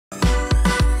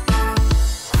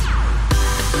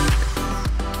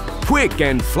quick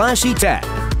and flashy tech.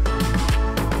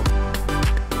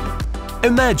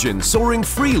 Imagine soaring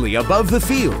freely above the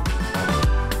field.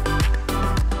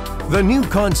 The new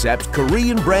concept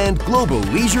Korean brand global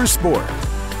leisure sport.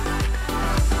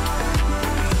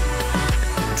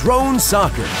 Drone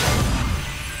soccer.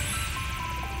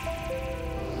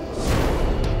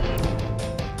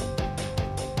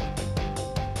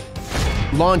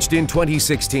 Launched in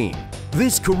 2016,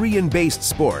 this Korean-based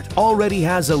sport already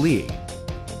has a league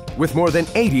with more than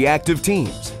 80 active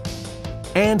teams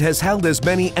and has held as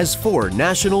many as 4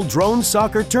 national drone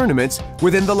soccer tournaments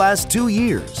within the last 2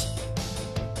 years.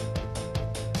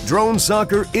 Drone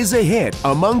soccer is a hit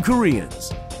among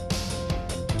Koreans.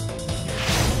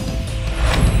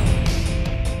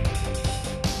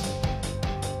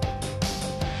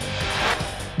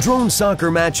 Drone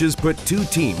soccer matches put 2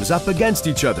 teams up against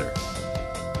each other,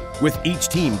 with each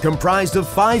team comprised of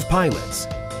 5 pilots.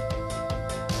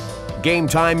 Game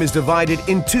time is divided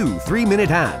in 2 3-minute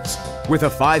halves, with a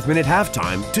 5-minute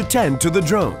halftime to tend to the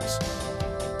drones.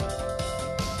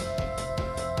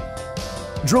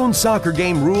 Drone soccer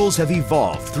game rules have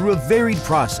evolved through a varied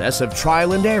process of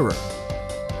trial and error,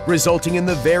 resulting in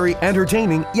the very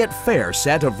entertaining yet fair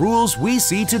set of rules we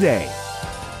see today.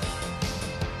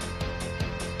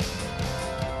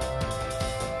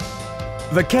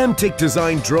 The Camtic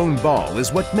designed drone ball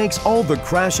is what makes all the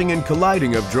crashing and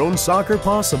colliding of drone soccer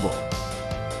possible.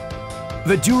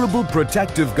 The durable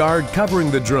protective guard covering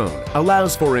the drone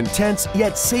allows for intense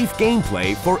yet safe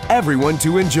gameplay for everyone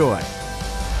to enjoy.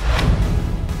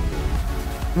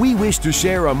 We wish to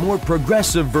share a more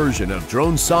progressive version of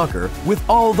drone soccer with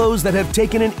all those that have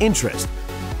taken an interest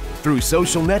through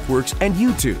social networks and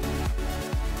YouTube,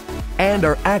 and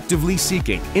are actively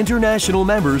seeking international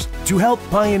members to help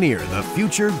pioneer the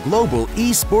future global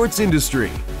esports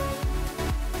industry.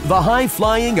 The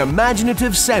high-flying,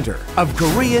 imaginative center of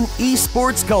Korean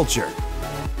esports culture.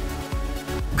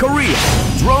 Korea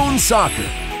Drone Soccer.